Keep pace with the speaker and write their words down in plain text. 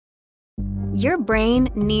Your brain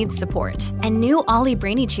needs support, and new Ollie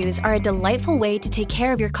Brainy Chews are a delightful way to take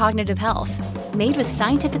care of your cognitive health. Made with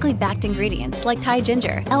scientifically backed ingredients like Thai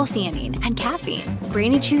ginger, L-theanine, and caffeine,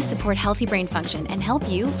 Brainy Chews support healthy brain function and help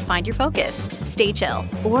you find your focus, stay chill,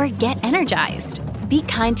 or get energized. Be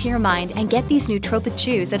kind to your mind and get these nootropic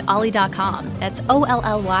chews at ollie.com. That's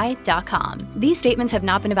OLLY.com. These statements have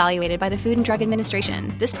not been evaluated by the Food and Drug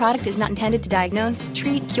Administration. This product is not intended to diagnose,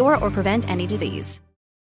 treat, cure, or prevent any disease.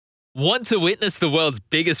 Want to witness the world's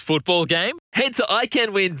biggest football game? Head to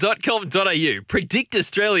iCanWin.com.au, predict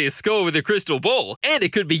Australia's score with a crystal ball, and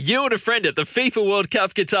it could be you and a friend at the FIFA World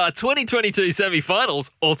Cup Qatar 2022 semi-finals,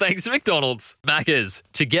 all thanks to McDonald's. Maccas,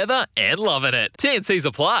 together and loving it. T&Cs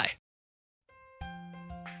apply.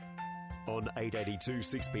 On 882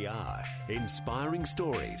 6PR, inspiring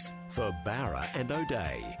stories for Barra and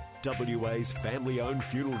O'Day, WA's family-owned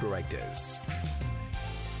funeral directors.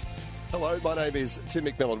 Hello, my name is Tim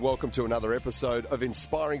McMillan. Welcome to another episode of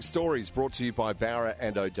Inspiring Stories brought to you by Barra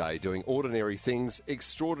and O'Day, doing ordinary things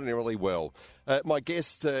extraordinarily well. My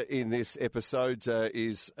guest in this episode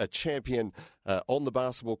is a champion on the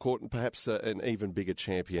basketball court and perhaps an even bigger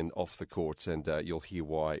champion off the court, and you'll hear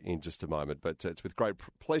why in just a moment. But it's with great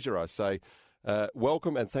pleasure I say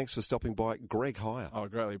welcome and thanks for stopping by, Greg Hire. I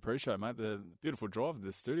greatly appreciate it, mate. The beautiful drive of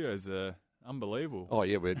the studio is unbelievable. Oh,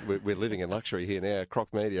 yeah, we're living in luxury here now,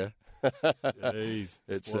 Croc Media. Jeez,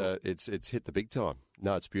 it's hit the big time.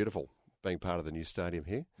 No, it's beautiful being part of the new stadium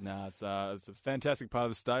here. No, it's a fantastic part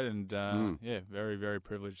of the state, and yeah, very, very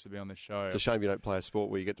privileged to be on this show. It's a shame you don't play a sport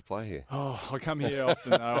where you get to play here. Oh, I come here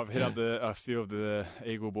often. I've hit up a few of the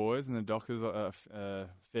Eagle boys and the Dockers a fair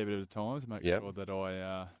bit of time to make sure that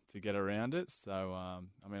I to get around it. So,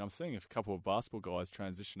 I mean, I'm seeing a couple of basketball guys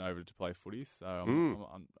transition over to play footy. So,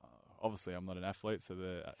 obviously, I'm not an athlete, so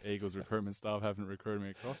the Eagles recruitment staff haven't recruited me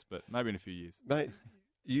across, but maybe in a few years. Mate,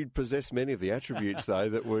 you'd possess many of the attributes, though,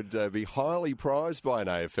 that would be highly prized by an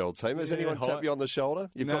AFL team. Has anyone tapped you on the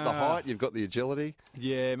shoulder? You've got the height, you've got the agility.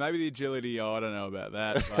 Yeah, maybe the agility, I don't know about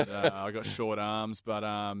that, but I got short arms. But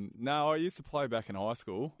no, I used to play back in high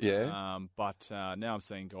school. Yeah. But now I'm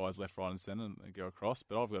seeing guys left, right and centre and go across.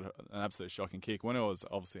 But I've got an absolute shocking kick. When I was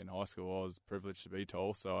obviously in high school, I was privileged to be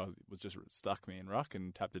tall, so I was just stuck me in ruck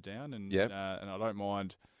and tapped it down. And and I don't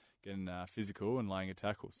mind getting physical and laying a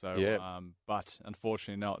tackle. So, but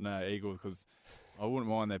unfortunately not Eagle, because I wouldn't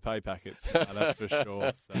mind their pay packets. That's for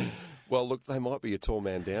sure. So. Well, look, they might be a tall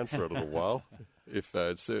man down for a little while if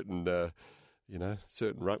certain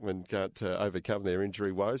ruckmen can't overcome their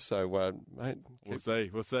injury woes. So, mate, we'll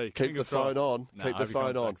see. Keep the phone on. Keep the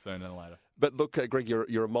phone on. Sooner than later. But look, Greg,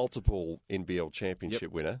 you're a multiple NBL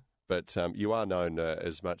championship winner, but you are known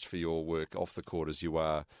as much for your work off the court as you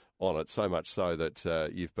are on it, so much so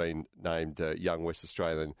that you've been named Young West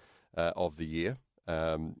Australian of the Year,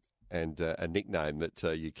 and a nickname that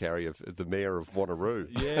you carry of the Mayor of Wanneroo.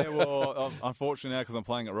 Yeah, well, unfortunately now, because I'm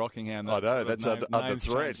playing at Rockingham, I know, that's under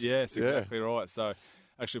threat. Yes, exactly right. So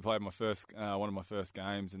actually played my first one of my first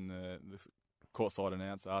games, and the courtside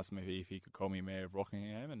announcer asked me if he could call me Mayor of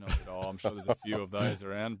Rockingham, and I said, I'm sure there's a few of those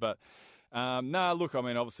around. But no, look, I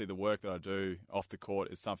mean, obviously the work that I do off the court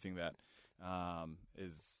is something that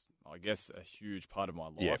is, I guess, a huge part of my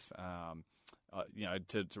life.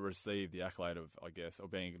 To receive the accolade of, I guess, or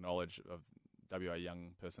being acknowledged of WA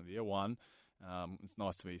Young Person of the Year, one, it's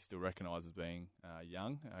nice to be still recognised as being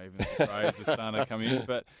young, even if the grades are starting to come in.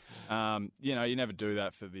 But, you never do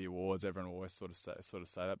that for the awards. Everyone will always sort of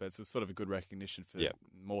say that, but it's a sort of a good recognition for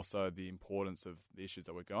more so the importance of the issues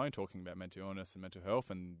that we're talking about mental illness and mental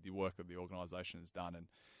health and the work that the organisation has done. And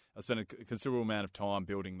I've spent a considerable amount of time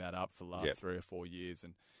building that up for the last 3 or 4 years.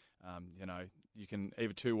 And, you can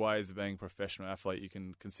either two ways of being a professional athlete. You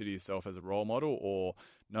can consider yourself as a role model or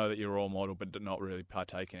know that you're a role model but not really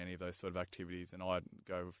partake in any of those sort of activities. And I'd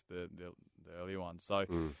go with the earlier one. So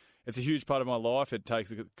it's a huge part of my life. It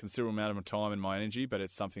takes a considerable amount of my time and my energy, but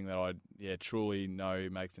it's something that I truly know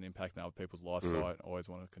makes an impact in other people's lives. So I always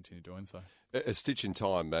want to continue doing so. A Stitch in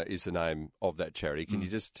Time is the name of that charity. Can you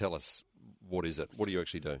just tell us what is it? What do you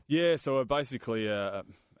actually do? Yeah, so we're basically a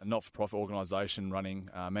not-for-profit organisation running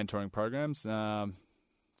mentoring programs,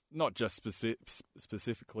 not just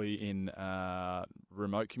specifically in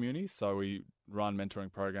remote communities. So we run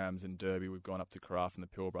mentoring programs in Derby. We've gone up to Carafa and the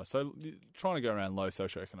Pilbara. So trying to go around low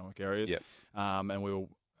socioeconomic areas. And we'll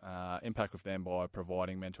impact with them by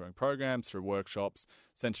providing mentoring programs through workshops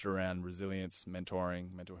centred around resilience,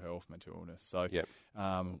 mentoring, mental health, mental illness. So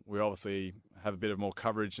we obviously have a bit of more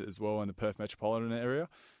coverage as well in the Perth metropolitan area.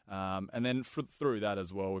 And then through that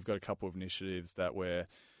as well, we've got a couple of initiatives that we're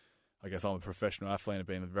I guess I'm a professional athlete and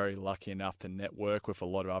been very lucky enough to network with a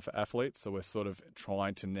lot of other athletes. So we're sort of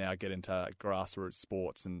trying to now get into grassroots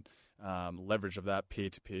sports and leverage of that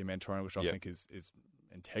peer-to-peer mentoring, which I think is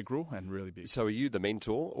integral and really big. So are you the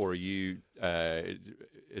mentor, or are you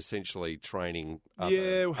essentially training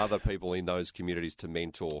other people in those communities to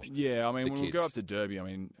mentor? Yeah, I mean, when kids? we go up to Derby, I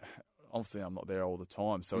mean, obviously I'm not there all the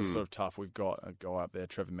time, so it's sort of tough. We've got a guy up there,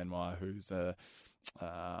 Trevor Menwar, who's an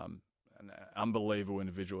unbelievable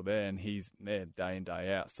individual there, and he's there day in,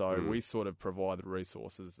 day out. So we sort of provide the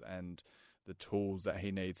resources and the tools that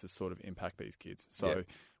he needs to sort of impact these kids. So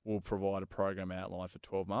we'll provide a program outline for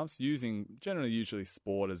 12 months using usually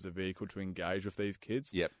sport as the vehicle to engage with these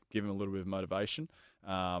kids, give them a little bit of motivation.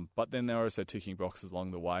 But then they're also ticking boxes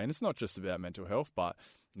along the way. And it's not just about mental health, but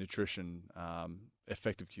nutrition,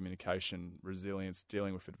 effective communication, resilience,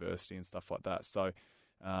 dealing with adversity and stuff like that. So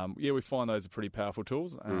we find those are pretty powerful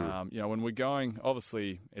tools. When we're going,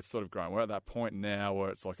 obviously, it's sort of growing. We're at that point now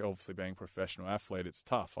where it's like, obviously, being a professional athlete, it's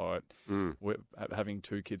tough. We're having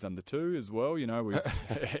 2 kids under 2 as well.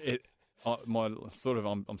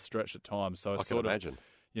 I'm stretched at times. So I can imagine.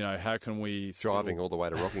 How can we driving all the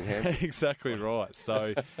way to Rockingham? Exactly right.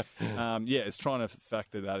 So, it's trying to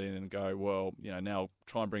factor that in and go, well, now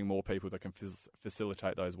try and bring more people that can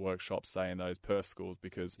facilitate those workshops, say in those Perth schools,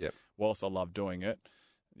 because whilst I love doing it,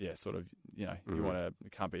 you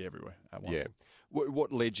can't be everywhere at once. Yeah.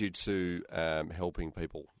 What led you to helping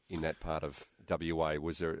people in that part of WA?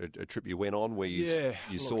 Was there a trip you went on where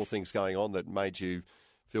you saw things going on that made you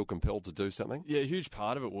feel compelled to do something? Yeah, a huge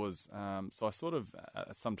part of it was, so I sort of,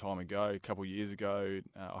 some time ago, a couple of years ago,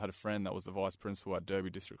 I had a friend that was the vice principal at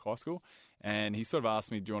Derby District High School, and he sort of asked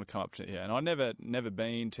me, do you want to come up to here? And I'd never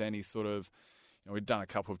been to any sort of, we'd done a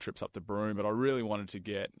couple of trips up to Broome, but I really wanted to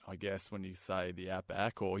get, I guess, when you say the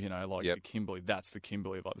Outback or, the Kimberley, that's the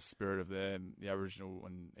Kimberley, like the spirit of the Aboriginal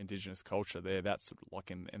and Indigenous culture there. That's sort of like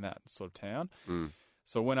in that sort of town.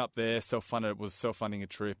 So I went up there, self-funding a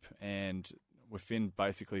trip, and within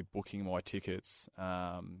basically booking my tickets,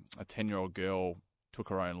 a 10-year-old girl took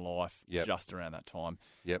her own life just around that time.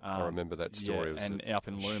 I remember that story. And up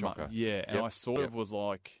in Luma. Shocker. And I sort of was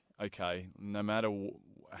like, okay, no matter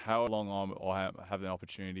how long I have the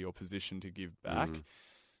opportunity or position to give back,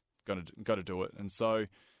 got to do it. And so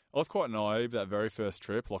I was quite naive that very first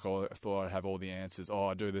trip. Like, I thought I'd have all the answers.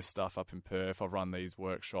 I do this stuff up in Perth. I've run these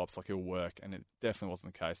workshops. Like, it'll work. And it definitely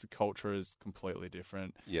wasn't the case. The culture is completely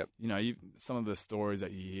different. Some of the stories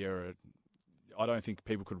that you hear I don't think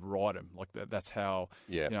people could write them. Like, that's how,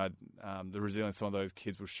 the resilience some of those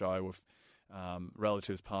kids will show with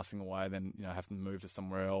relatives passing away, then, have to move to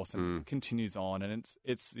somewhere else, and it continues on. And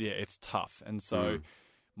it's tough. And so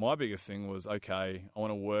my biggest thing was, okay, I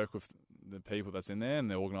want to work with the people that's in there and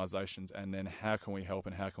the organisations, and then how can we help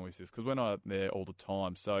and how can we assist? Because we're not there all the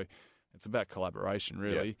time. So it's about collaboration,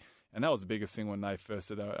 really. And that was the biggest thing when they first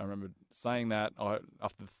said that. I remember saying that.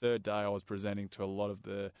 After the third day, I was presenting to a lot of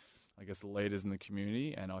the leaders in the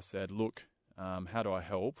community, and I said, look, how do I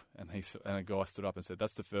help? And a guy stood up and said,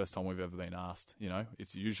 that's the first time we've ever been asked.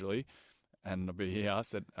 It's usually, and I'll be here, I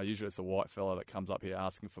said, usually it's a white fella that comes up here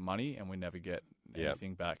asking for money, and we never get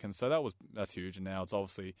anything back. And so that's huge. And now it's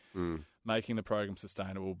obviously making the program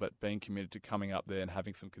sustainable, but being committed to coming up there and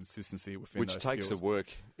having some consistency within those takes skills. a work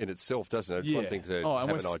in itself, doesn't it? It's one thing to have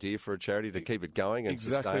an idea for a charity, to keep it going and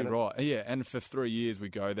sustain it. Exactly right. Yeah, and for 3 years we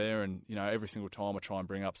go there, and every single time I try and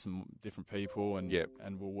bring up some different people, and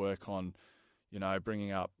we'll work on,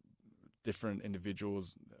 bringing up different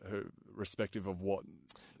individuals who, respective of what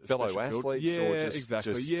fellow athletes, or just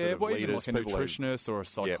exactly, just sort of even leaders, like a nutritionist or a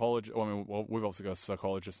psychologist. Yep. I mean, we've also got a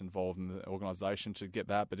psychologist involved in the organisation to get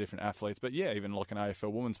that, but different athletes. But even like an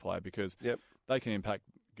AFL women's player, because they can impact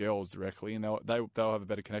girls directly, and they'll have a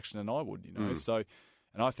better connection than I would, So,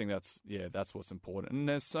 and I think that's what's important. And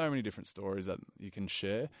there's so many different stories that you can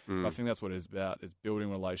share. But I think that's what it's about: is building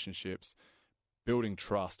relationships, building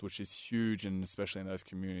trust, which is huge, and especially in those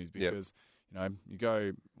communities, because you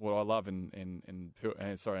go. What I love in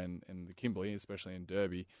the Kimberley, especially in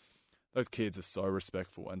Derby, those kids are so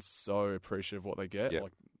respectful and so appreciative of what they get.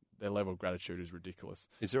 Like, their level of gratitude is ridiculous.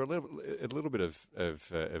 Is there a little bit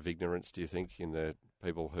of ignorance, do you think, in the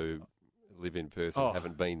people who live in Perth and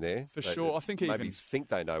haven't been there? For sure. I think maybe think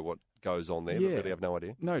they know what goes on there, but really have no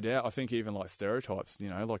idea. No doubt. I think even like stereotypes,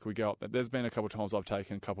 like we go up. There's been a couple of times I've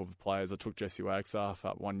taken a couple of the players. I took Jesse Wagstaff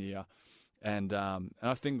up one year, and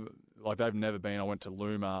I think like they've never been. I went to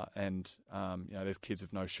Luma, and there's kids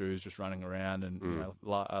with no shoes just running around, and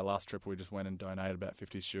last trip we just went and donated about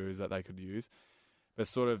 50 shoes that they could use. But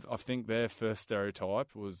sort of, I think their first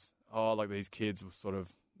stereotype was, like these kids were sort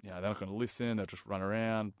of, they're not going to listen, they'll just run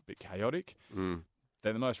around, a bit chaotic.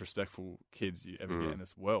 they're the most respectful kids you ever get in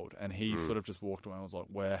this world. And he sort of just walked away and was like,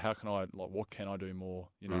 what can I do more?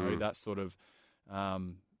 You know, that sort of,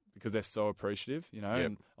 because they're so appreciative, you know,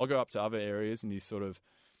 and I'll go up to other areas and you sort of,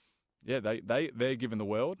 they're given the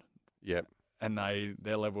world. Yep. And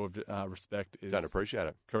their level of respect is... Don't appreciate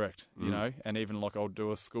it. Correct. You know, and even like I'll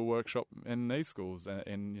do a school workshop in these schools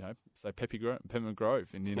in you know, say Peppermint Grove,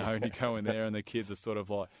 and, you know, and you go in there and the kids are sort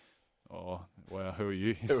of like, oh, well, who are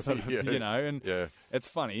you? Sort of, you know, and it's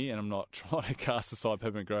funny, and I'm not trying to cast aside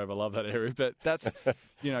Peppermint Grove. I love that area, but that's,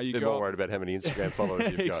 you know, you They're go... more worried about how many Instagram followers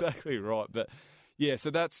you've got. Exactly right. But yeah,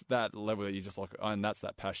 so that's that level that you just like, and that's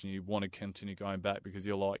that passion you want to continue going back, because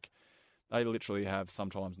you're like, they literally have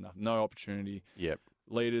sometimes no opportunity. Yep.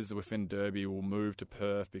 Leaders within Derby will move to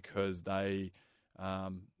Perth because they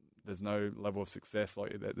there's no level of success.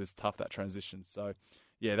 Like, there's tough, that transition. So,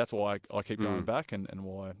 yeah, that's why I keep going back and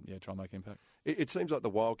why, try and make impact. It seems like the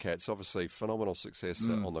Wildcats, obviously phenomenal success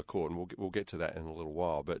on the court, and we'll get to that in a little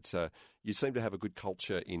while. But you seem to have a good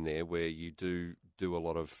culture in there where you do a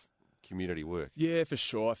lot of community work. Yeah, for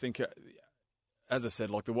sure. I think... as I said,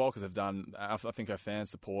 like the Wildcats have done, I think our fan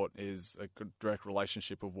support is a good direct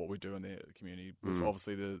relationship of what we do in the community. With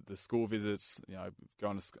obviously the school visits, you know,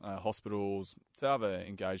 going to hospitals, to other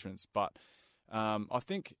engagements. But I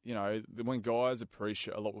think, you know, when guys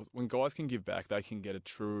appreciate a lot, when guys can give back, they can get a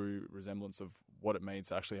true resemblance of what it means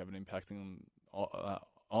to actually have an impact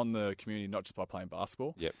on the community, not just by playing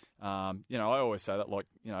basketball. Yep. You know, I always say that, like,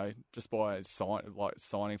 you know, just by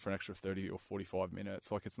signing for an extra 30 or 45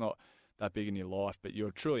 minutes, like, it's not that big in your life, but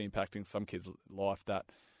you're truly impacting some kid's life that,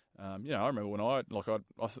 you know, I remember when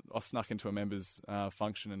I snuck into a member's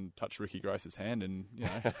function and touched Ricky Grace's hand, and, you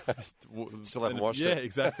know... Still haven't watched it. Yeah,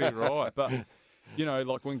 exactly right. But, you know,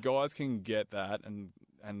 like when guys can get that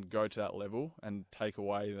and go to that level and take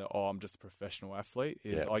away that, I'm just a professional athlete,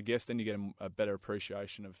 I guess then you get a better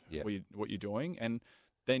appreciation of what you're doing, and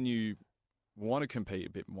then you want to compete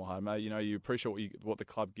a bit more hard. You know, you appreciate what the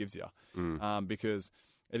club gives you, because...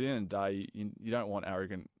 at the end of the day, you don't want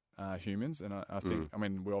arrogant humans, and I think, I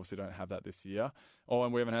mean, we obviously don't have that this year,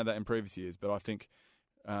 and we haven't had that in previous years, but I think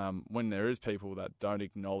when there is people that don't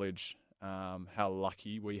acknowledge how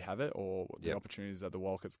lucky we have it, or the opportunities that the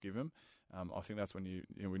Wildcats give them, I think that's when you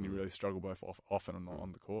really struggle both off and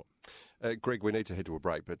on the court. Greg, we need to head to a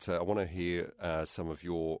break, but I want to hear some of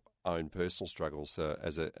your own personal struggles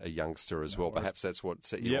as a youngster as well. Perhaps that's what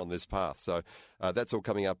set you on this path. So that's all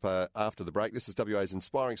coming up after the break. This is WA's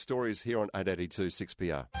Inspiring Stories here on 882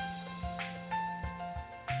 6PR.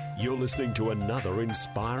 You're listening to another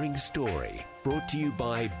inspiring story brought to you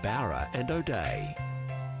by Barra and O'Day.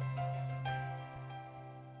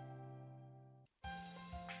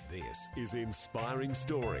 This is Inspiring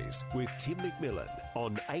Stories with Tim McMillan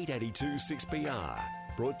on 882 6PR.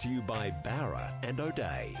 Brought to you by Barra and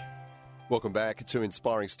O'Day. Welcome back to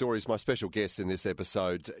Inspiring Stories. My special guest in this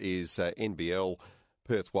episode is NBL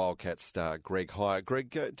Perth Wildcats star Greg Hire.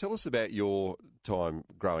 Greg, tell us about your time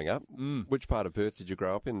growing up. Which part of Perth did you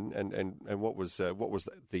grow up in, and what was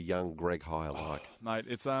the young Greg Hire like? Mate,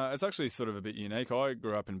 it's actually sort of a bit unique. I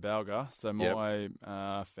grew up in Balga, so my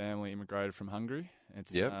family immigrated from Hungary.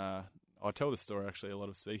 I tell this story actually a lot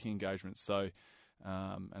of speaking engagements, so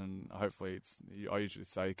and hopefully I usually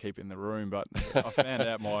say keep it in the room, but I found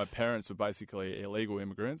out my parents were basically illegal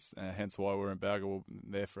immigrants, hence why we were in Balga. We were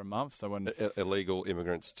there for a month. So when illegal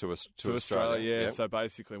immigrants to Australia, So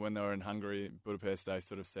basically when they were in Hungary, Budapest, they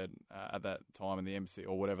sort of said at that time in the embassy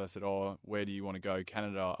or whatever, they said, where do you want to go,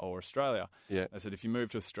 Canada or Australia? They said, if you move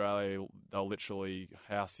to Australia, they'll literally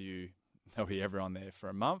house you. There'll be everyone there for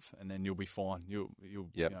a month, and then you'll be fine. You'll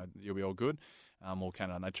be all good. Or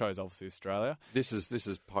Canada, and they chose obviously Australia. This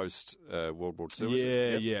is post World War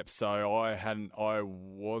II. Yep. So I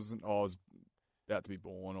was about to be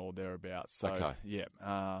born or thereabouts. So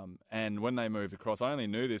and when they moved across, I only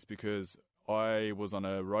knew this because I was on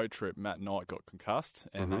a road trip. Matt Knight got concussed,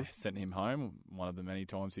 and they sent him home. One of the many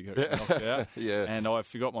times he got knocked out. And I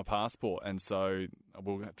forgot my passport, and so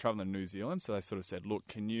we were traveling to New Zealand. So they sort of said, "Look,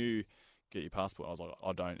 can you get your passport?" I was like,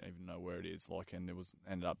 "I don't even know where it is." And it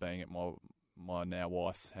ended up being at my now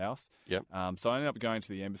wife's house. So I ended up going to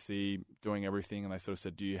the embassy, doing everything, and they sort of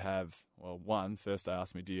said, first they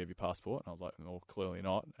asked me, do you have your passport? And I was like, well, clearly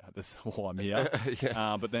not. That's why I'm here.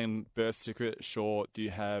 But then birth certificate, sure. Do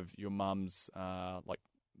you have your mum's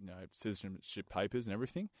citizenship papers and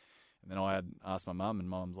everything? And then I had asked my mum, and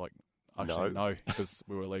mum's like, Actually, no, because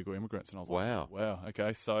we were illegal immigrants, and I was Wow. like, wow,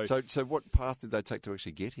 okay. So what path did they take to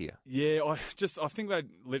actually get here? yeah, I think they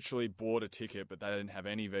literally bought a ticket, but they didn't have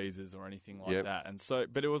any visas or anything like that. And so,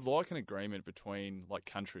 but it was like an agreement between like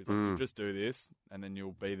countries. Like, you just do this, and then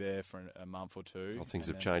you'll be there for a month or two. Well, things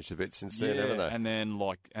have changed a bit since then, haven't they? And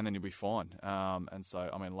then you'll be fine. And so,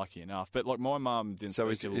 I mean, lucky enough. But like my mum didn't. So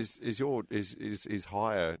is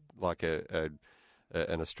hire like an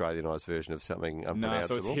Australianised version of something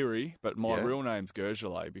unpronounceable? No, so it's Hiri, but my real name's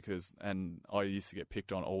Gurgele and I used to get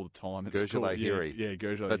picked on all the time. Gurgele Hiri. Yeah,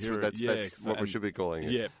 Gurgele Hiri. That's what we should be calling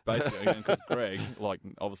it. Yeah, basically, because Greg, like,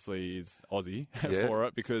 obviously is Aussie for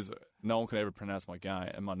it, because no one could ever pronounce my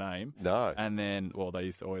name. No. And then, well, they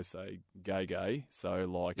used to always say gay. So,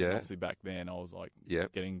 like, obviously back then I was, like,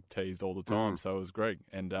 getting teased all the time. So it was Greg.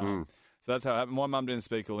 And so that's how it happened. My mum didn't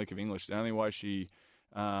speak a lick of English. The only way she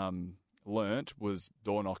learnt was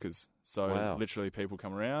door knockers. So literally people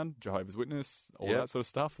come around, Jehovah's Witness, all that sort of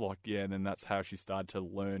stuff. Like, and then that's how she started to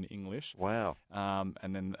learn English. Wow.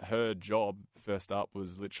 And then her job first up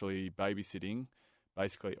was literally babysitting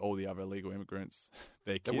basically all the other illegal immigrants,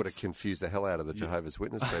 their kids. That would have confused the hell out of the Jehovah's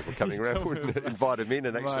Witness people coming around. Wouldn't invite them in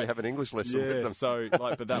and actually have an English lesson with them. So,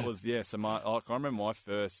 like, but that was, so I remember my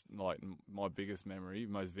first, like, my biggest memory,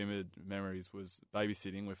 most vivid memories was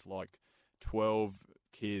babysitting with, like, 12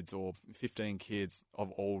 kids or 15 kids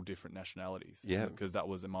of all different nationalities. Yeah. Because that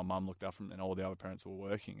was, and my mum looked after them and all the other parents were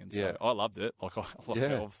working. And so I loved it. Like, I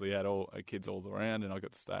obviously had all kids all around and I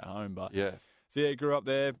got to stay at home. But so, grew up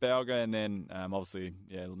there, Balga, and then obviously,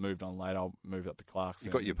 moved on later. I moved up to Clarkson.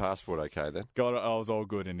 You got your passport okay then? Got it. I was all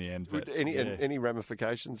good in the end. But, any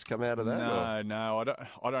ramifications come out of that? No,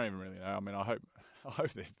 I don't even really know. I mean, I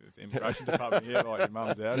hope the immigration department here, like, your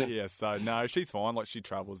mum's out here. So, no, she's fine. Like, she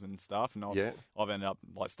travels and stuff. And I've ended up,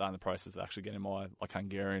 like, starting the process of actually getting my, like,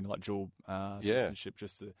 Hungarian, like, dual citizenship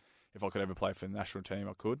just to, if I could ever play for the national team,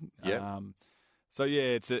 I could. Yeah. So,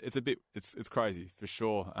 it's a bit, it's crazy for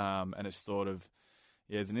sure. And it's sort of,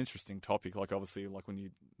 it's an interesting topic. Like, obviously, like, when you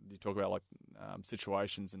talk about, like,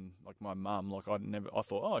 situations and, like, my mum, like, I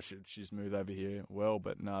thought, she just moved over here well,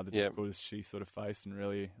 but no, the difficulties she sort of faced, and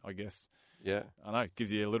really, I guess, I don't know, it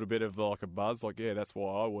gives you a little bit of, like, a buzz. Like, that's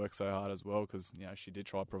why I work so hard as well, because, she did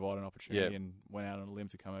try to provide an opportunity and went out on a limb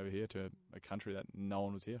to come over here to a country that no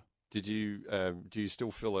one was here. Did you do you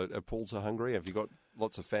still feel a pull to Hungary? Have you got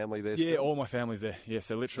lots of family there? Yeah, all my family's there. Yeah,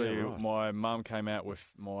 so literally my mum came out with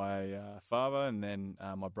my father and then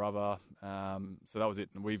my brother. So that was it.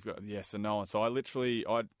 And we've got so no one. So I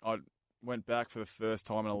went back for the first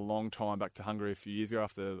time in a long time back to Hungary a few years ago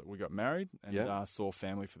after we got married and saw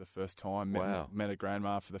family for the first time. Met a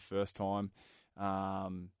grandma for the first time.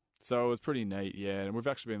 So it was pretty neat. Yeah, and we've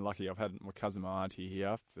actually been lucky. I've had my cousin, my auntie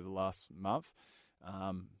here for the last month.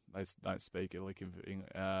 They don't speak a lick of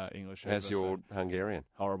English. How's your Hungarian?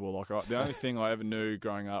 Horrible. Like, the only thing I ever knew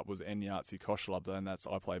growing up was Enyatsi Koslabda, and that's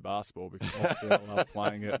I play basketball because obviously I love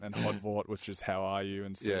playing it, and Hodvort, which is how are you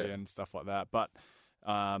and and stuff like that. But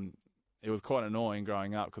it was quite annoying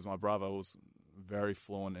growing up because my brother was very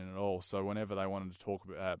fluent in it all. So whenever they wanted to talk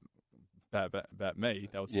about me,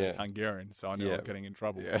 they would speak Hungarian, so I knew I was getting in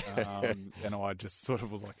trouble. And I just sort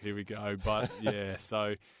of was like, here we go. But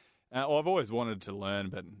so. I've always wanted to learn,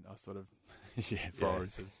 but I sort of,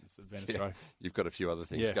 priorities have been astray. You've got a few other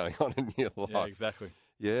things going on in your life. Yeah, exactly.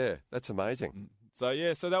 Yeah, that's amazing. So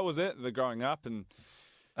that was it. The growing up and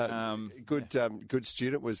good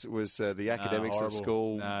student. Was the academics of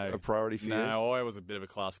school a priority for you? No, I was a bit of a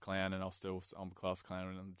class clown, and I'm a class clown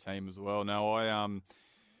on the team as well. No, I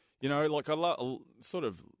sort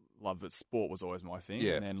of love that sport was always my thing.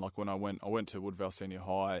 And then, like, when I went to Woodvale Senior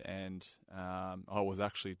High, and I was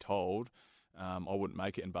actually told I wouldn't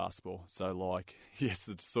make it in basketball. So, like, it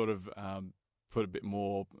sort of put a bit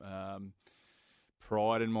more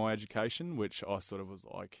pride in my education, which I sort of was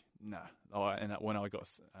like, nah. And when I got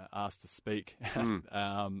asked to speak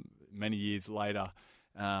many years later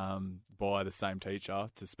by the same teacher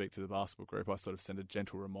to speak to the basketball group, I sort of sent a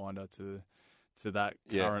gentle reminder to that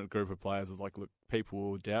current group of players. I was like, look, people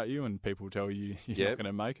will doubt you and people will tell you you're not going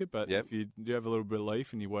to make it, but if you do have a little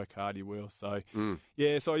belief and you work hard, you will. So,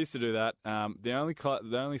 so I used to do that. The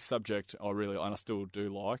only subject and I still do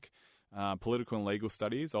like, political and legal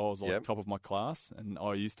studies. I was like top of my class, and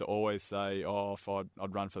I used to always say, if I'd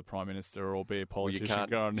run for the Prime Minister or be a politician. You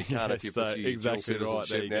can't if you pursue exactly right.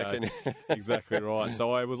 There you go. Exactly right.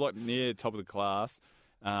 So I was like near top of the class,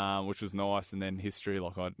 which was nice, and then history, it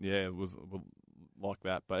was like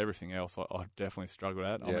that, but everything else I definitely struggled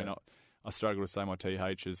at. I mean, I struggled to say my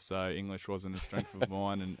THs, so English wasn't a strength of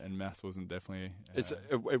mine, and maths wasn't definitely.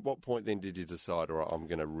 At what point then did you decide, all right, I'm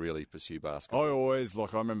going to really pursue basketball?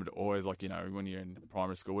 I remember always, like, you know, when you're in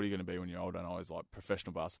primary school, what are you going to be when you're older? And I was like,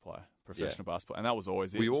 professional basketball player, and that was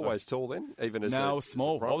always it. Were you always tall then, even as I was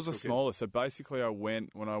small. I was the kid? smallest. So basically, when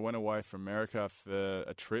I went away from America for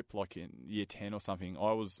a trip, like in year 10 or something,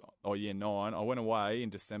 year 9, I went away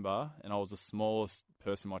in December, and I was the smallest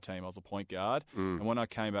person in my team. I was a point guard, and when I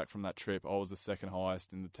came back from that trip, I was the second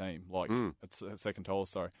highest in the team, second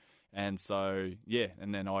tallest, sorry. And so,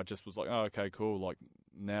 and then I just was like, oh, okay, cool, like,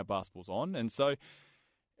 now basketball's on. And so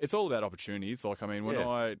it's all about opportunities. Like, I mean, when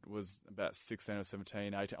I was about 16 or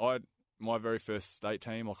 17, 18, my very first state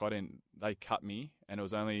team, they cut me, and I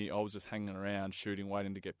was just hanging around, shooting,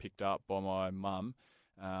 waiting to get picked up by my mum.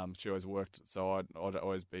 She always worked, so I'd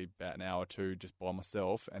always be about an hour or two just by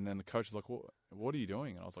myself. And then the coach was like, what are you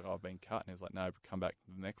doing? And I was like, I've been cut. And he was like, no, come back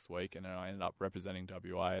the next week. And then I ended up representing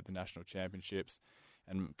WA at the national championships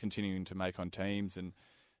and continuing to make on teams. And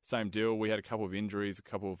same deal, we had a couple of injuries, a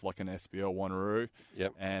couple of like an SBL, Wanneroo.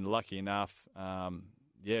 Yep. And lucky enough,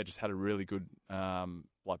 just had a really good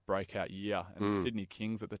breakout year. And the Sydney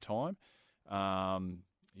Kings at the time,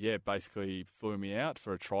 basically flew me out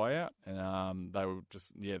for a tryout, and they were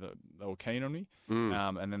just they were keen on me,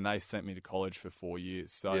 and then they sent me to college for 4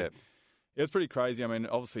 years. So it was pretty crazy. I mean,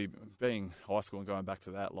 obviously being high school and going back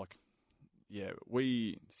to that,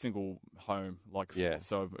 we single home,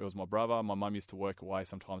 so it was my brother. My mum used to work away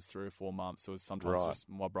sometimes 3 or 4 months, so it was sometimes just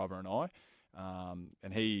my brother and I,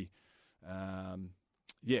 and he,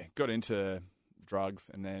 got into drugs,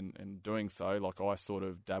 and then in doing so, like, I sort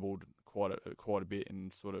of dabbled quite a bit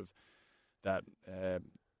in sort of that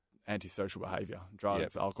antisocial behaviour,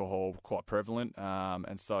 drugs, alcohol, quite prevalent,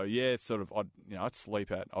 and so I'd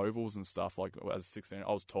sleep at ovals and stuff. Like, as a 16,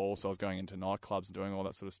 I was tall, so I was going into nightclubs and doing all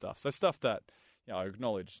that sort of stuff. So stuff that I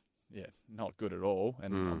acknowledge, not good at all,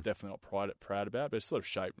 and I'm definitely not proud about, but it sort of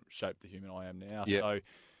shaped the human I am now. Yep. So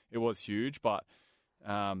it was huge, but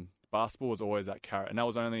basketball was always that carrot, and that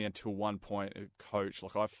was only until one point a coach,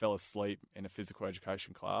 like, I fell asleep in a physical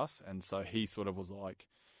education class, and so he sort of was like,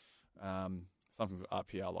 something's up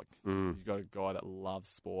here, like, you've got a guy that loves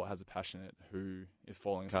sport, has a passion in it, who is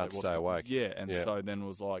falling asleep. Can't stay awake. So then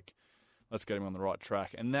was like, let's get him on the right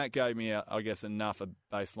track, and that gave me, a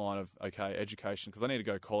baseline of, okay, education, because I need to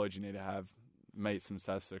go to college, you need to meet some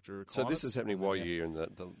satisfactory requirements. So this is happening while you're in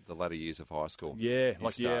the latter years of high school? Year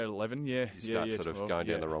 11, You start year sort 12, of going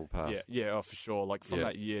down the wrong path. For sure. Like, from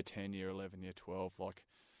that year 10, year 11, year 12, like,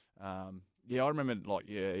 I remember, like,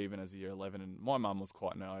 even as a year 11, and my mum was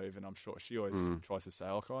quite naive, and I'm sure she always tries to say,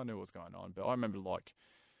 like, I knew what was going on, but I remember, like,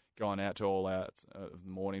 going out to all out of the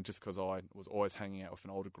morning just because I was always hanging out with an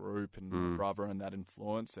older group and my brother and that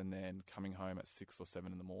influence, and then coming home at 6 or 7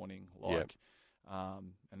 in the morning, like,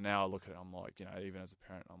 and now I look at it, I'm like, even as a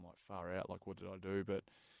parent, I'm like, far out, like, what did I do? But,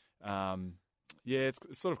 it's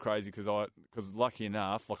sort of crazy because lucky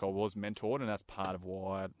enough, like, I was mentored, and that's part of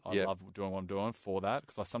why I love doing what I'm doing for that,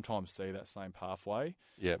 because I sometimes see that same pathway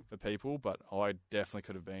for people, but I definitely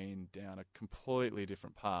could have been down a completely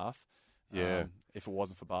different path. If it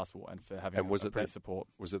wasn't for basketball and for having support.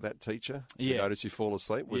 Was it that teacher who noticed you fall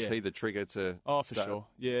asleep? Was he the trigger to sure.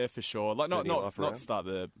 Yeah, for sure. Like, not start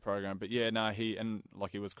the program, but he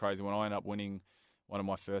was crazy. When I ended up winning one of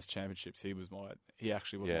my first championships, he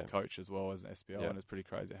actually was my coach as well as an SBL, and it's pretty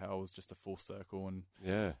crazy how it was just a full circle. And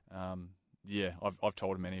I've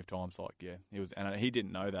told him many times, like, he was, and he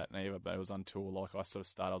didn't know that either, but it was until, like, I sort of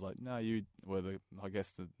started, I was like, no, you were the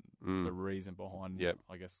reason behind,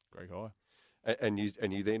 Greg High. And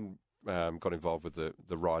you then got involved with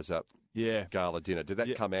the Rise Up gala dinner. Did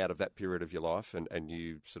that come out of that period of your life, and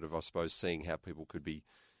you sort of, I suppose, seeing how people could be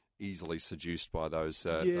easily seduced by those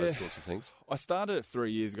sorts of things? I started it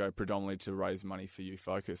 3 years ago predominantly to raise money for Youth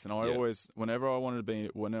Focus, and I always, whenever I wanted to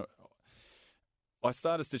be, I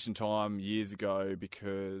started Stitching Time years ago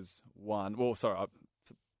because I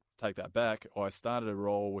take that back. I started a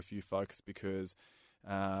role with Youth Focus because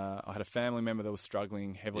I had a family member that was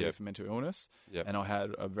struggling heavily with mental illness, and I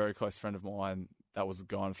had a very close friend of mine that was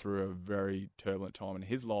going through a very turbulent time in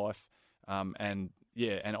his life, and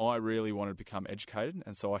I really wanted to become educated,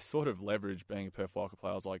 and so I sort of leveraged being a Perth Wildcat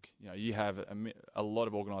player. I was like, you have a lot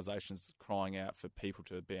of organisations crying out for people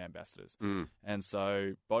to be ambassadors, and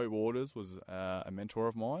so Bo Waters was a mentor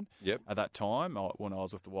of mine at that time when I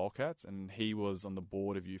was with the Wildcats, and he was on the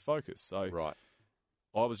board of Youth Focus. So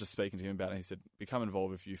I was just speaking to him about it, and he said, become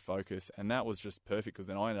involved with Youth Focus. And that was just perfect because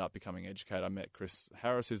then I ended up becoming educated. I met Chris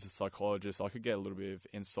Harris, who's a psychologist. I could get a little bit of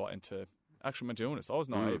insight into actual mental illness. I was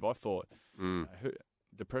naive. I thought,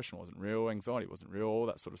 depression wasn't real, anxiety wasn't real, all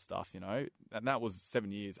that sort of stuff, and that was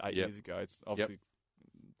 7 years, 8 years ago. It's obviously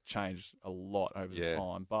changed a lot over the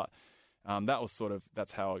time, but that was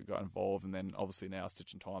that's how I got involved. And then obviously now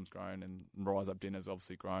Stitch and Time's grown, and Rise Up Dinner's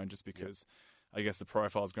obviously grown just because I guess the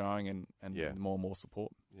profile's growing and more and more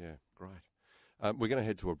support. Yeah, great. We're going to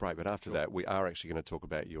head to a break, but after that, we are actually going to talk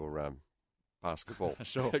about your basketball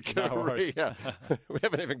career. We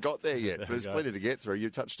haven't even got there yet. There's plenty to get through. You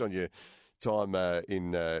touched on your time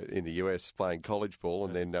in the US playing college ball,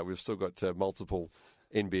 and then we've still got multiple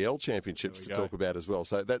NBL championships to talk about as well.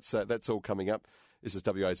 So that's all coming up. This is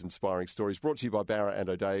WA's Inspiring Stories, brought to you by Barra and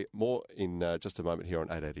O'Day. More in just a moment here on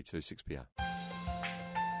 882 6PR.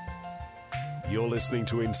 You're listening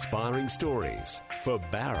to Inspiring Stories for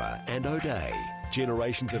Barra and O'Day.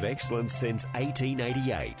 Generations of excellence since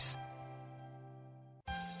 1888.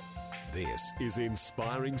 This is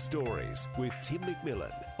Inspiring Stories with Tim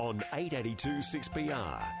McMillan on 882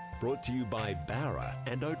 6PR. Brought to you by Barra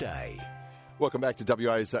and O'Day. Welcome back to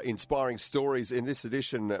WA's Inspiring Stories. In this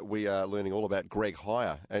edition, we are learning all about Greg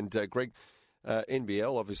Hire. And Greg,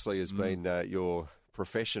 NBL obviously has been your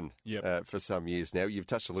profession for some years now. You've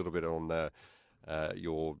touched a little bit on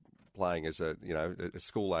your playing as a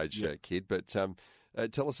school-age kid, but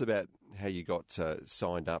tell us about how you got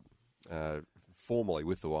signed up formally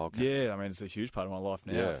with the Wildcats. Yeah, I mean, it's a huge part of my life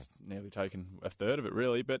now. It's nearly taken a third of it,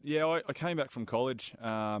 really. But, I came back from college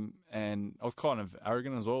and I was kind of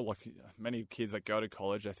arrogant as well. Like many kids that go to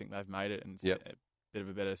college, I think they've made it, and it's a bit of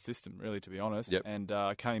a better system, really, to be honest. And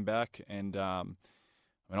I came back and, I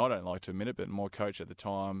don't like to admit it, but my coach at the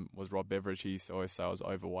time was Rob Beveridge. He used to always say I was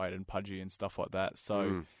overweight and pudgy and stuff like that.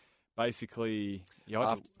 So basically,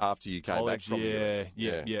 after you came back from the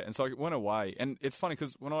US. And so I went away. And it's funny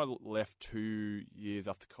because when I left 2 years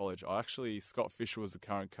after college, Scott Fisher was the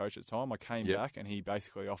current coach at the time. I came back and he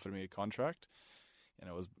basically offered me a contract. And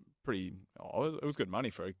it was it was good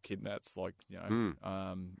money for a kid that's like,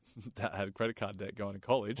 that had credit card debt going to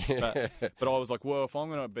college. But I was like, well, if I'm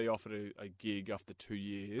going to be offered a gig after 2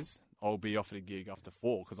 years, I'll be offered a gig after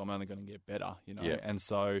 4 because I'm only going to get better, And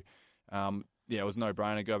so, it was no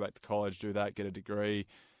brainer. Go back to college, do that, get a degree.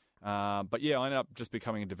 But I ended up just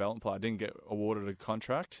becoming a development player. I didn't get awarded a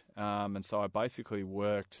contract. And so I basically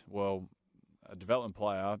worked, a development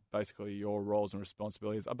player, basically your roles and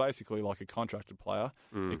responsibilities are basically like a contracted player,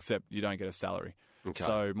 except you don't get a salary. Okay.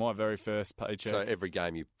 So my very first paycheck. So every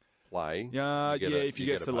game you play. If you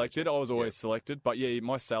get selected, I was always selected. But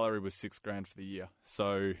my salary was $6,000 for the year.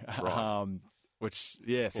 So,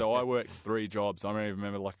 so I worked 3 jobs. I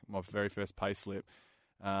remember like my very first pay slip.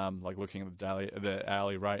 Looking at the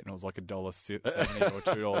hourly rate, and it was like $1.70 or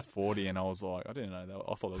 $2.40, and I was like, I didn't know that.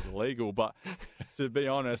 I thought it was illegal, but to be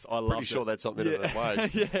honest, I loved it. Pretty sure that's something of a wage.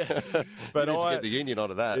 But you need to get the union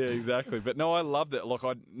onto that. Yeah, exactly. But no, I loved it. Like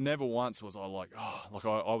I never once was I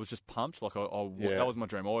was just pumped. Like that was my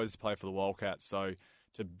dream. I always play for the Wildcats, so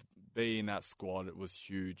to be in that squad, it was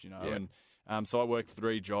huge, And so I worked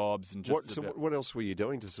 3 jobs. And what else were you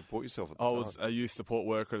doing to support yourself at the time? I was a youth support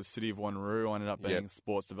worker at the City of Wanneroo. I ended up being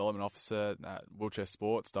Sports Development Officer at Wheelchair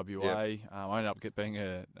Sports, WA. I ended up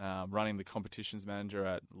being running the competitions manager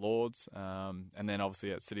at Lords. And then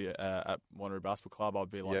obviously at City at Wanneroo Basketball Club,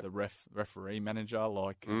 I'd be like the referee manager,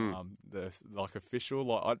 the official.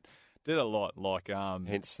 Like I did a lot.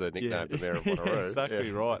 Hence the nickname the Mayor of Wanneroo.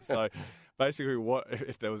 Exactly right. So basically,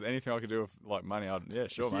 if there was anything I could do with like money,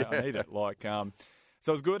 sure, mate, I need it. So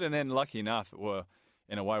it was good. And then, lucky enough,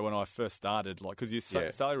 in a way, when I first started, because your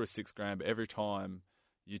salary was $6,000, but every time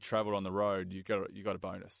you travelled on the road, you got a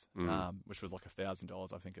bonus, which was like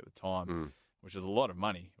 $1,000, I think, at the time, which is a lot of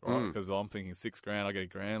money, right? Because I'm thinking $6,000, I get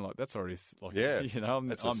 $1,000, like that's already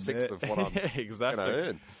that's a sixth of what I'm exactly going to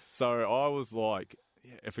earn. So I was like,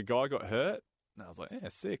 if a guy got hurt. And I was like,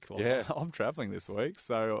 sick. I'm travelling this week.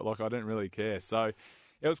 So, I didn't really care. So,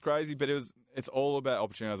 it was crazy, but it's all about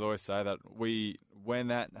opportunity. I always say that when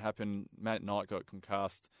that happened, Matt Knight got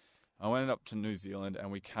concussed. I went up to New Zealand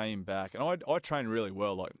and we came back. And I trained really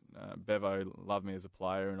well. Bevo loved me as a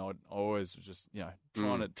player, and I always just,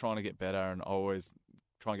 trying to get better and always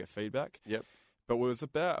try and get feedback. Yep. But it was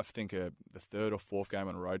about, I think, the 3rd or 4th game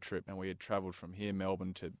on a road trip, and we had travelled from here,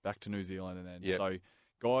 Melbourne, back to New Zealand, and then so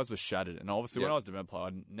guys were shattered. And obviously when I was a development player,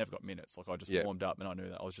 I never got minutes. I just warmed up and I knew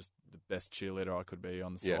that I was just the best cheerleader I could be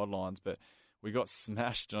on the sidelines. But we got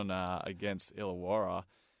smashed on against Illawarra. I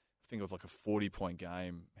think it was like a 40-point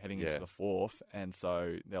game heading into the 4th. And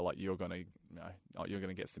so they're like, you're going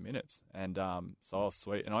to get some minutes. And so I was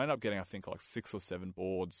sweet. And I ended up getting, I think, like 6 or 7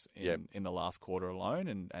 boards in the last quarter alone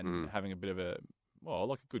and having a bit of a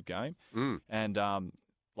good game. And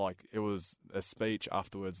it was a speech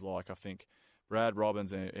afterwards, I think Brad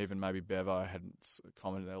Robbins and even maybe Bevo had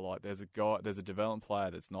commented there, like, there's a development player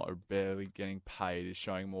that's not barely getting paid, is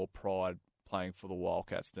showing more pride playing for the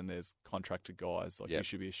Wildcats than there's contracted guys. Like, you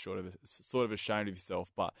should be sort of ashamed of yourself.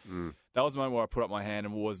 But that was the moment where I put up my hand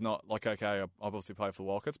and was not like, okay, I obviously play for the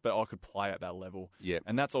Wildcats, but I could play at that level. Yep.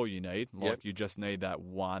 And that's all you need. Like, you just need that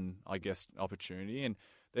one, I guess, opportunity. And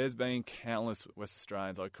there's been countless West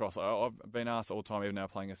Australians across. I've been asked all the time, even now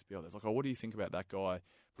playing SPL, there's like, oh, what do you think about that guy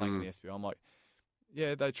playing in the SPL? I'm like,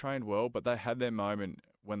 yeah, they trained well, but they had their moment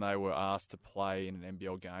when they were asked to play in an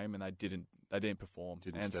NBL game and they didn't perform.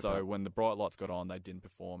 And so up. when the bright lights got on, they didn't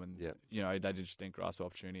perform, and they just didn't grasp the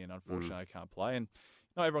opportunity, and unfortunately they can't play. And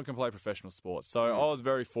not everyone can play professional sports. So I was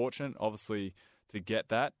very fortunate, obviously, to get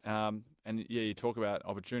that. And you talk about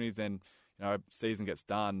opportunities, then season gets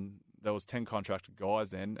done. There was 10 contracted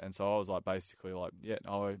guys then, and so I was like, basically like,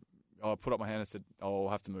 I put up my hand and said, I'll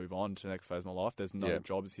have to move on to the next phase of my life. There's no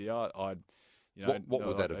jobs here. What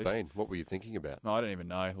would that have been? What were you thinking about? No, I don't even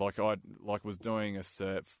know. Like, I was doing a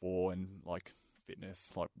Cert 4 in like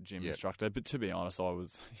fitness, like gym instructor. But to be honest, I would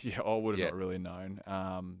have not really known.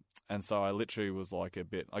 And so I literally was like a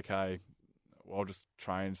bit, okay, well, I'll just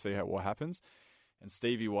train and see what happens. And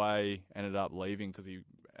Stevie Way ended up leaving because he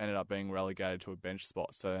ended up being relegated to a bench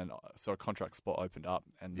spot. So a contract spot opened up,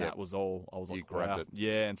 and that was all. I was like, grabbed it.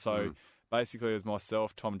 Yeah, and so basically it was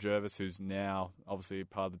myself, Tom Jervis, who's now obviously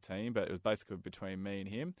part of the team, but it was basically between me and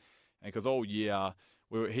him. And because all year,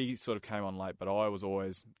 he sort of came on late, but I was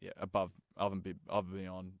always above and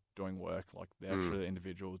beyond doing work, like the extra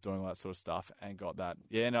individuals, doing all that sort of stuff, and got that.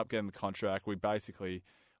 Yeah, ended up getting the contract.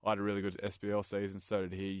 I had a really good SPL season, so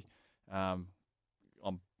did he. I'm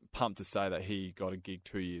pumped to say that he got a gig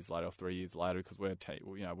 2 years later or 3 years later because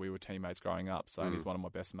we were teammates growing up, so he's one of my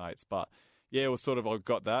best mates. But yeah, it was sort of, I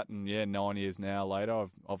got that, and 9 years now later,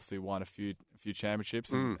 I've obviously won a few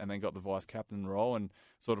championships and then got the vice captain role, and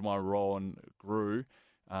sort of my role and grew,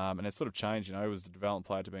 and it sort of changed. It was the development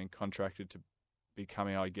player to being contracted to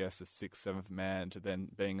becoming, I guess, a 6th, 7th man, to then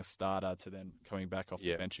being a starter, to then coming back off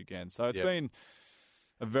the bench again. So it's been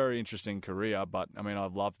a very interesting career, but I mean,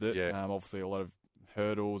 I've loved it. Yeah. Obviously, a lot of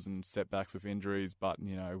hurdles and setbacks with injuries, but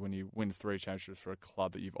when you win 3 championships for a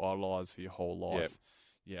club that you've idolised for your whole life,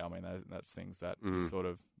 I mean, that's things that you sort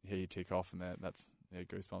of you tick off, and that's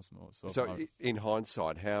goosebumps more. So in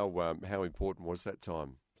hindsight, how important was that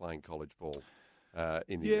time playing college ball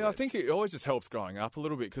in the US? I think it always just helps growing up a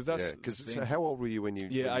little bit, because that's so how old were you when you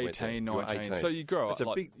 18, 19. So you grow up. It's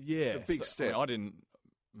a big step. I mean,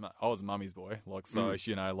 I was a mummy's boy, like, so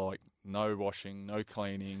like no washing, no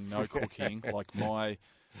cleaning, no cooking. Like my,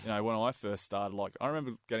 when I first started, like I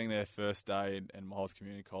remember getting there first day in Miles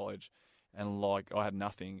Community College, and like I had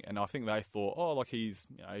nothing, and I think they thought, oh, like he's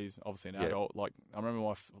obviously an adult. Like I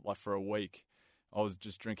remember for a week, I was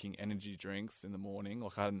just drinking energy drinks in the morning.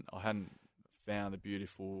 Like I hadn't found the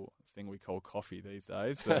beautiful thing we call coffee these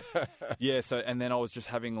days, but so, and then I was just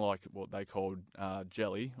having like what they called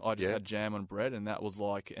jelly. I just had jam on bread, and that was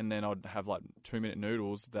like, and then I'd have like 2-minute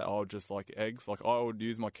noodles that I would just like eggs. Like I would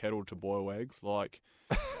use my kettle to boil eggs. Like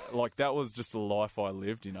that was just the life I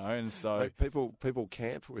lived, and so like people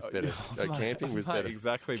camp with better camping with better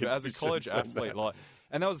exactly. But as a college athlete, like,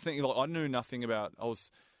 and that was the thing. Like I knew nothing about.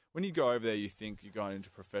 When you go over there, you think you're going into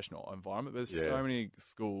a professional environment. But there's so many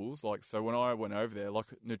schools. Like, so when I went over there, like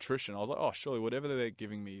nutrition, I was like, oh, surely whatever they're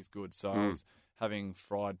giving me is good. So I was having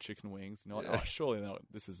fried chicken wings. Like, oh, surely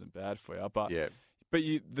this isn't bad for you. But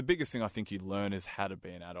the biggest thing I think you learn is how to be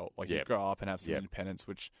an adult. Like you grow up and have some independence,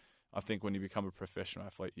 which I think when you become a professional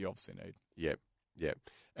athlete, you obviously need. Yeah.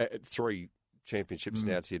 3 championships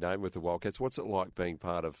now to your name with the Wildcats. What's it like being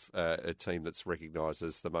part of a team that's recognised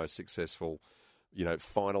as the most successful,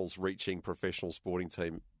 finals-reaching professional sporting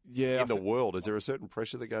team in the world? Is there a certain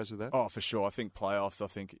pressure that goes with that? Oh, for sure. I think playoffs,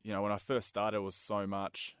 when I first started, it was so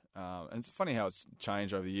much. And it's funny how it's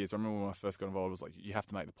changed over the years. I remember when I first got involved, it was like, you have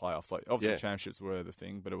to make the playoffs. Like, obviously, championships were the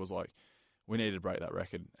thing, but it was like, we needed to break that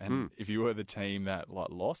record. And if you were the team that like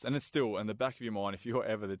lost, and it's still in the back of your mind, if you're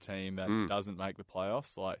ever the team that doesn't make the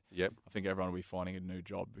playoffs, like, I think everyone will be finding a new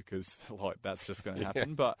job, because like that's just going to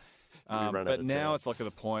happen. But now it's like at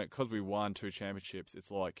the point, because we won 2 championships,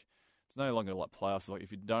 it's like it's no longer like playoffs. It's like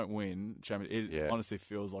if you don't win it honestly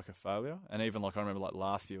feels like a failure. And even like I remember like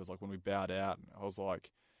last year was like when we bowed out, I was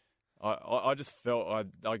like, I just felt,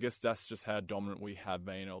 I guess that's just how dominant we have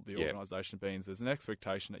been, or the organisation being. There's an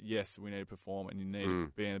expectation that, yes, we need to perform and you need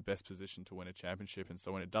to be in the best position to win a championship. And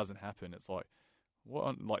so when it doesn't happen, it's like,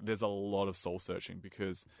 what? Like there's a lot of soul searching,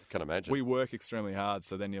 because I can imagine we work extremely hard.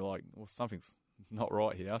 So then you're like, well, something's not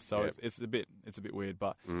right here. So it's a bit weird.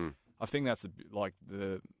 But I think that's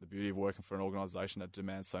the beauty of working for an organisation that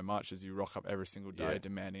demands so much is you rock up every single day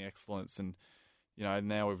demanding excellence. And,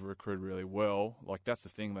 now we've recruited really well. Like, that's the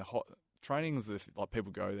thing. The trainings, if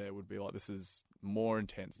people go there, would be like, this is more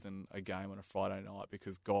intense than a game on a Friday night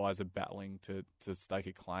because guys are battling to stake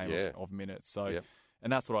a claim of minutes. So,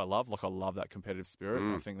 and that's what I love. Like, I love that competitive spirit.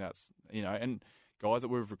 I think that's, and guys that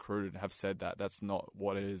we've recruited have said that that's not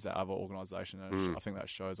what it is at other organisations. I think that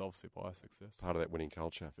shows, obviously, by our success. Part of that winning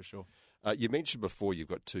culture. For sure. You mentioned before you've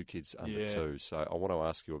got 2 kids under 2, so I want to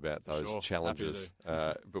ask you about those challenges.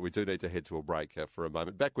 But we do need to head to a break for a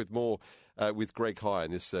moment. Back with more with Greg Hire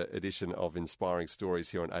in this edition of Inspiring Stories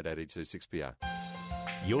here on 882 6PR.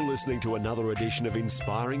 You're listening to another edition of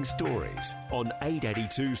Inspiring Stories on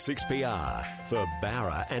 882 6PR for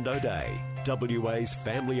Barra and O'Day, WA's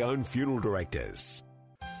family-owned funeral directors.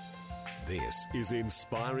 This is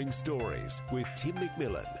Inspiring Stories with Tim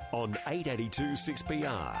McMillan on 882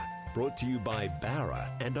 6PR, brought to you by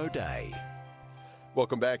Barra and O'Day.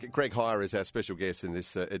 Welcome back. Greg Hire is our special guest in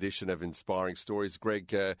this edition of Inspiring Stories.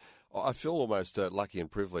 Greg, I feel almost lucky and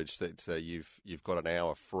privileged that you've got an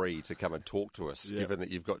hour free to come and talk to us, given that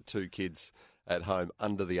you've got 2 kids at home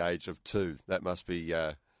under the age of 2. That must be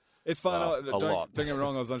it's fun. a lot. Don't get me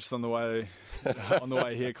wrong. I was just on the way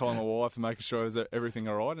here, calling my wife and making sure everything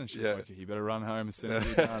all right. And she's like, "You better run home as soon as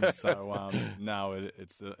you're done." So no,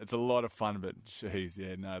 it's a lot of fun, but geez,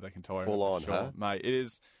 they can tire full on, sure. huh? Mate. It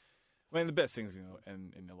is. I mean, the best things in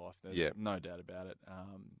your life. There's no doubt about it.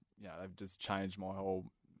 They've just changed my whole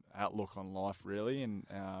outlook on life, really, and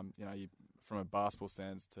you, from a basketball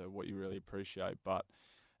sense to what you really appreciate. But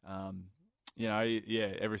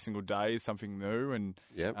every single day is something new, and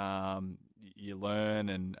you learn,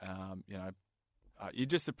 and you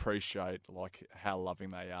just appreciate like how loving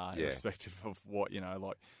they are, irrespective of what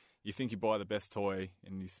like. You think you buy the best toy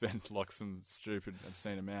and you spend like some stupid,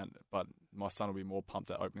 obscene amount, but my son will be more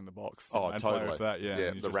pumped at opening the box. Oh, and totally. Play with that.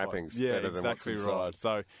 Yeah, the wrapping's like, better than what's inside. Right.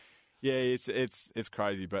 So, it's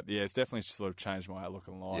crazy, but it's definitely sort of changed my outlook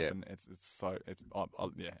on life, and it's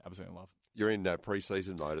absolutely in love. You're in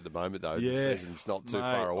pre-season mode at the moment, though. Yeah, the season's not too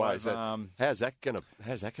far away. So how's that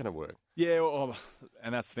gonna work? Yeah, well,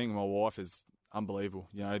 and that's the thing. My wife is unbelievable,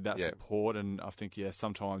 that support, and I think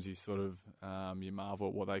sometimes you sort of you marvel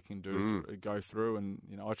at what they can do go through, and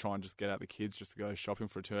I try and just get out the kids just to go shopping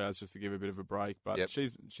for 2 hours just to give a bit of a break. But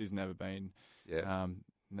she's never been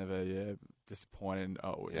disappointed.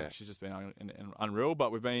 She's just been unreal.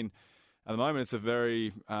 But we've been at the moment. It's a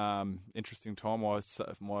very interesting time.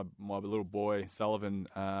 My little boy Sullivan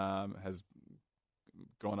has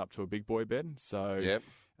gone up to a big boy bed, so.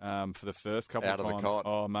 For the first couple of times, the cot.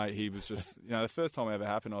 Oh mate, he was just the first time it ever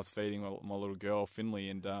happened. I was feeding my little girl Finley,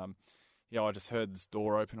 and I just heard this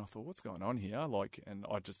door open. I thought, what's going on here? And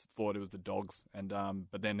I just thought it was the dogs. And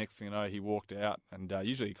but then next thing you know, he walked out, and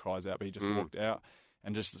usually he cries out, but he just walked out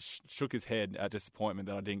and just shook his head at disappointment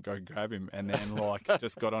that I didn't go grab him, and then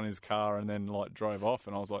just got on his car and then drove off.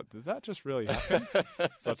 And I was like, did that just really happen?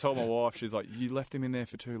 So I told my wife, she's like, you left him in there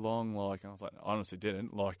for too long. And I was like, I honestly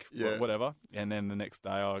didn't. Whatever. And then the next day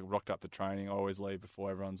I rocked up to training. I always leave before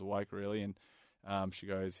everyone's awake, really. And she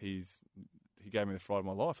goes, he gave me the fright of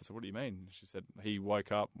my life. I said, what do you mean? She said, he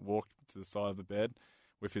woke up, walked to the side of the bed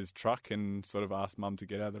with his truck and sort of asked Mum to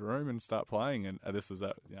get out of the room and start playing. And this was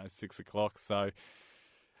at 6 o'clock. So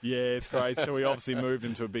yeah, it's great. So we obviously moved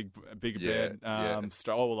him to a bigger bed,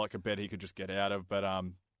 like a bed he could just get out of. But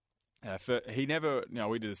he never,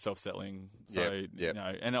 we did a self-settling. So,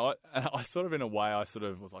 and I sort of, in a way, I sort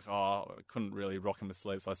of was like, I couldn't really rock him to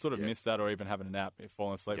sleep. So I sort of missed that, or even having a nap if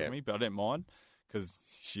falling asleep with me. But I didn't mind because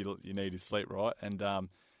you need his sleep, right? And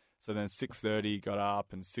so then 6:30 got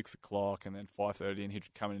up, and 6 o'clock, and then 5:30, and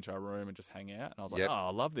he'd come into our room and just hang out. And I was like, I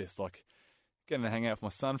love this. Like, getting to hang out with my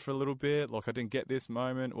son for a little bit. Like, I didn't get this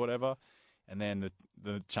moment, whatever. And then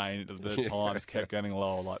the chain of the times kept getting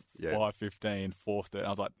lower, 5:15, 4:30. I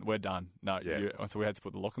was like, we're done. No, so we had to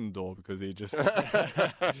put the lock on the door because he just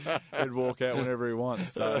he'd walk out whenever he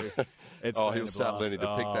wants. So he'll start learning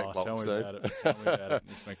to pick that clock soon. Tell me about it.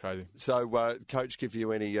 It's been crazy. So, Coach, give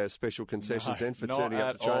you any special concessions then for turning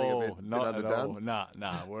up to training a bit underdone?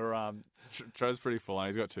 No. We're Tro's pretty full on.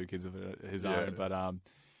 He's got 2 kids of his own, but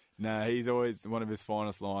no, he's always, one of his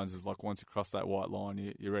finest lines is like, once you cross that white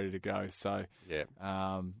line, you're ready to go. So,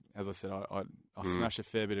 as I said, I smash a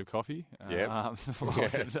fair bit of coffee. I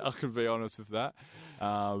can be honest with that.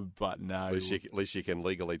 But no. At least you can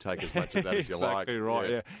legally take as much of that as you like. Exactly right,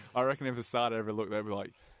 yeah. I reckon if a starter ever looked, they'd be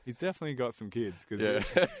like, he's definitely got some kids because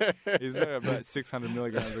he's got about 600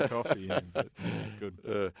 milligrams of coffee. But, it's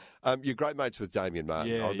good. You're great mates with Damien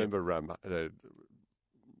Martin. I remember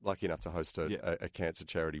lucky enough to host a cancer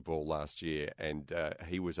charity ball last year, and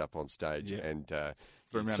he was up on stage, and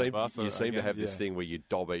you seem to have this thing where you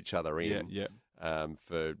dob each other in.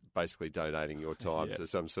 For basically donating your time to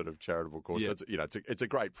some sort of charitable cause. So it's a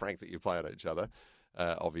great prank that you play on each other,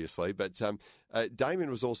 obviously. But Damien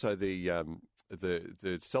was also the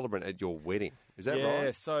celebrant at your wedding. Is that right?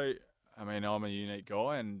 Yeah. So I mean, I'm a unique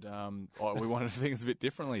guy, and we wanted things a bit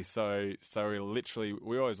differently. So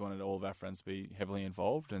we always wanted all of our friends to be heavily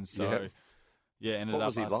involved, and so ended up. What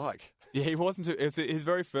was he like? Yeah, he wasn't. It was his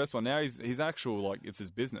very first one. Now he's actual it's his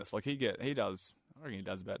business. Like he does. I reckon he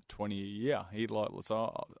does about 20 a year.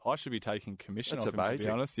 So I should be taking commission off him, to be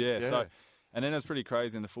honest. Yeah. So, and then it's pretty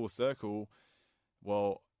crazy in the full circle.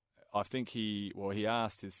 Well, I think he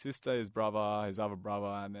asked his sister, his brother, his other brother,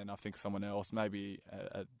 and then I think someone else, maybe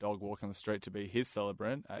a dog walking the street, to be his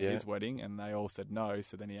celebrant at his wedding, and they all said no.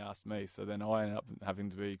 So then he asked me. So then I ended up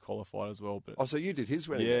having to be qualified as well. But so you did his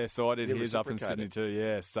wedding? Yeah, so I did his up in Sydney too.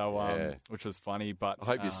 Yeah, so which was funny. But I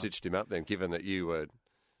hope you stitched him up then, given that you were.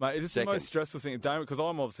 Mate, this is the most stressful thing. Damo, because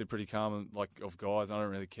I'm obviously pretty calm, of guys, and I don't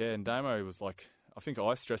really care. And Damo was like, I think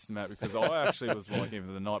I stressed him out because I actually was like,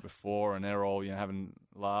 even the night before, and they're all having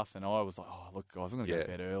a laugh, and I was like, oh look, guys, I'm going to go to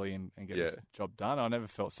bed early and get this job done. I never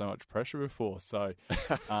felt so much pressure before. So,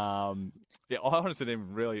 I honestly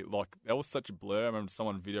didn't really that was such a blur. I remember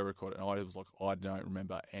someone video recorded, and I was like, I don't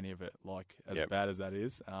remember any of it, as bad as that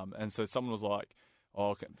is. And so someone was like, oh,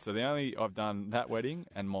 okay. So I've done that wedding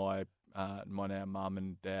and my now mum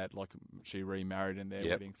and dad, she remarried in their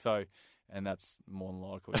wedding. So, and that's more than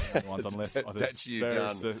likely the ones, unless that's you very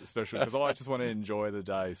done. Special, because I just want to enjoy the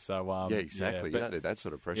day. So, exactly. You don't need that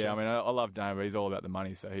sort of pressure. Yeah, I mean, I love Dane, but he's all about the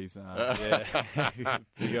money. So he's, he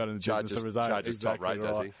got in the business of his own. Charges top rate,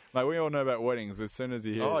 does he? Mate, we all know about weddings. As soon as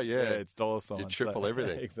you hear, it's dollar signs. You triple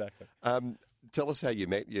everything. Exactly. Tell us how you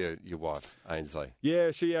met your wife, Ainsley.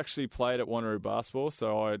 Yeah, she actually played at Wanneroo Basketball.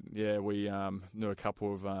 So we knew a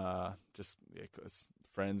couple of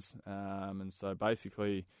friends, and so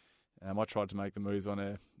basically, I tried to make the moves on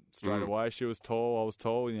her straight away. She was tall, I was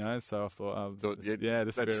tall, so I thought, this would be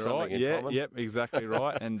right. Yep, exactly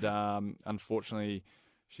right. And unfortunately,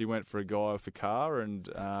 she went for a guy with a car and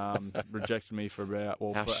rejected me for for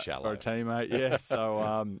a teammate. Yeah,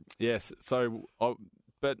 so yes, so.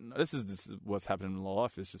 But this is what's happened in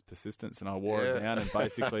life. It's just persistence, and I wore it down. And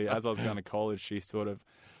basically, as I was going to college, she sort of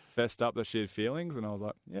fessed up that she had feelings, and I was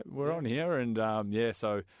like, "Yeah, we're on here." And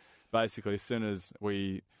so basically, as soon as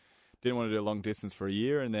we didn't want to do a long distance for a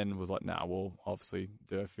year, and then was like, "Nah, we'll obviously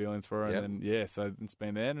do our feelings for her." And then so it's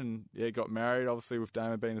been then, and got married. Obviously, with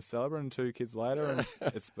Damon being a celebrant, and 2 kids later, and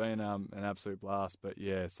it's been an absolute blast. But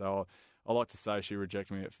so. I like to say she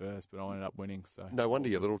rejected me at first, but I ended up winning. So no wonder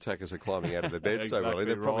your little tackers are climbing out of the bed so early.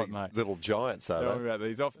 They're probably little giants, are they? Tell me about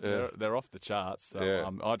these. They're off the charts.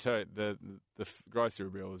 So I tell you, the grocery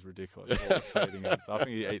bill is ridiculous. Feeding him, so I think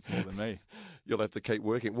he eats more than me. You'll have to keep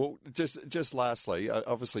working. Well, just lastly,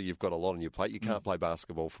 obviously you've got a lot on your plate. You can't play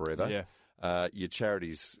basketball forever. Yeah. Your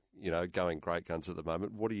charity's, going great guns at the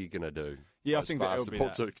moment. What are you going to do? Yeah, I think it'll be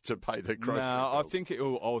that. to pay the grocery bills? I think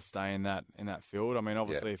I'll stay in that field. I mean,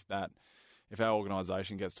 obviously, if our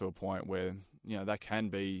organisation gets to a point where that can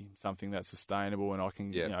be something that's sustainable, and I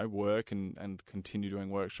can work and continue doing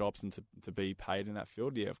workshops and to be paid in that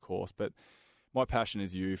field, of course. But my passion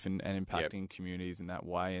is youth and impacting communities in that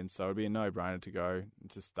way, and so it'd be a no-brainer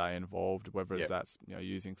to stay involved, whether it's that's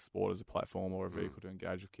using sport as a platform or a vehicle to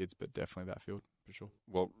engage with kids, but definitely that field for sure.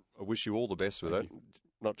 Well, I wish you all the best with it,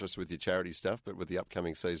 not just with your charity stuff, but with the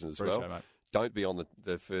upcoming season as Appreciate well. It, mate. Don't be on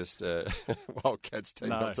the first Wildcats team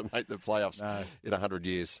not to make the playoffs in 100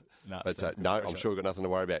 years. But I'm sure we've got nothing to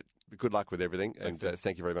worry about. Good luck with everything, and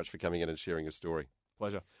thank you very much for coming in and sharing your story.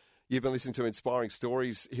 Pleasure. You've been listening to Inspiring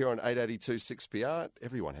Stories here on 882 6PR.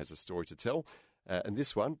 Everyone has a story to tell. And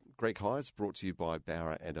this one, Greg Hires, brought to you by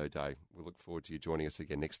Bowra and O'Dea. We look forward to you joining us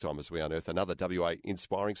again next time as we unearth another WA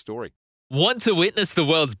inspiring story. Want to witness the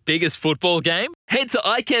world's biggest football game? Head to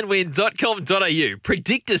iCanWin.com.au,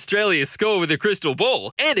 predict Australia's score with a crystal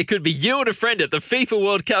ball, and it could be you and a friend at the FIFA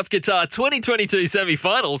World Cup Qatar 2022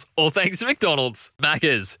 semi-finals, all thanks to McDonald's.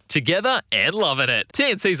 Maccas, together and loving it.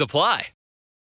 TNCs apply.